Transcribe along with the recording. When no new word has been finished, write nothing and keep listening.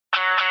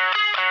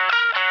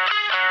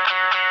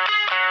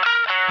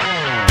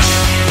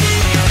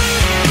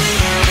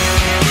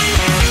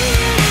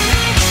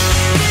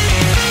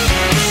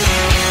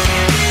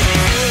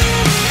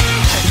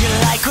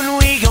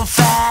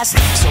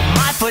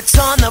foot's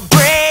on the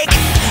brake.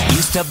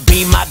 Used to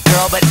be my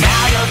girl, but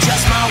now you're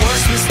just my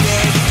worst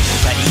mistake.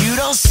 But you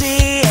don't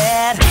see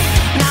it,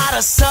 not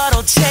a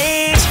subtle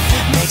change.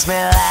 Makes me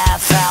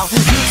laugh how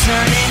you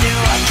turn into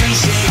a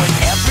cliche when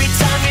every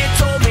time you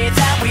told me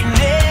that we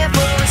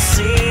never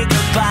say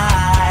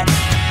goodbye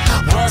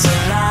was a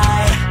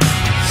lie.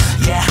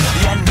 Yeah,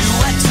 you knew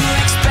what to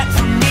expect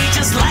from me,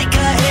 just like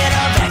a hit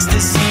of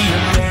ecstasy. You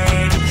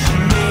made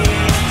me.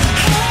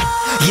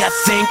 You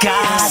think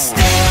I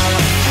still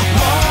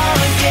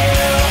want you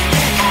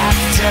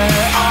after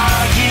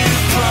all you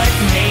put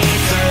me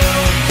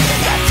through?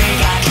 You think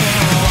I can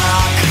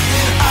walk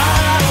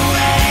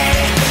away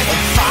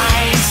and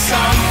find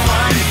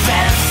someone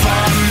better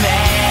for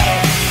me?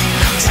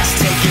 Just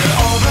take your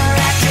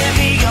overactive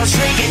ego,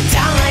 shrink it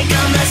down like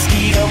a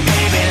mosquito.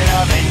 Baby,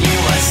 loving you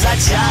was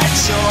such a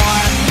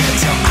chore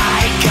till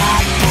I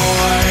got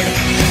bored.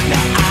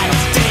 Now I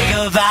don't think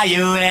about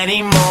you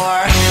anymore.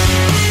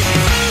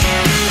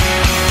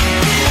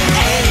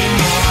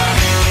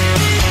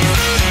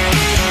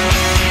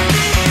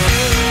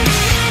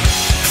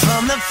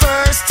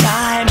 First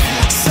time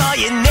saw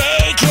you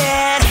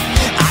naked,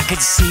 I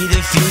could see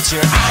the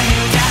future. I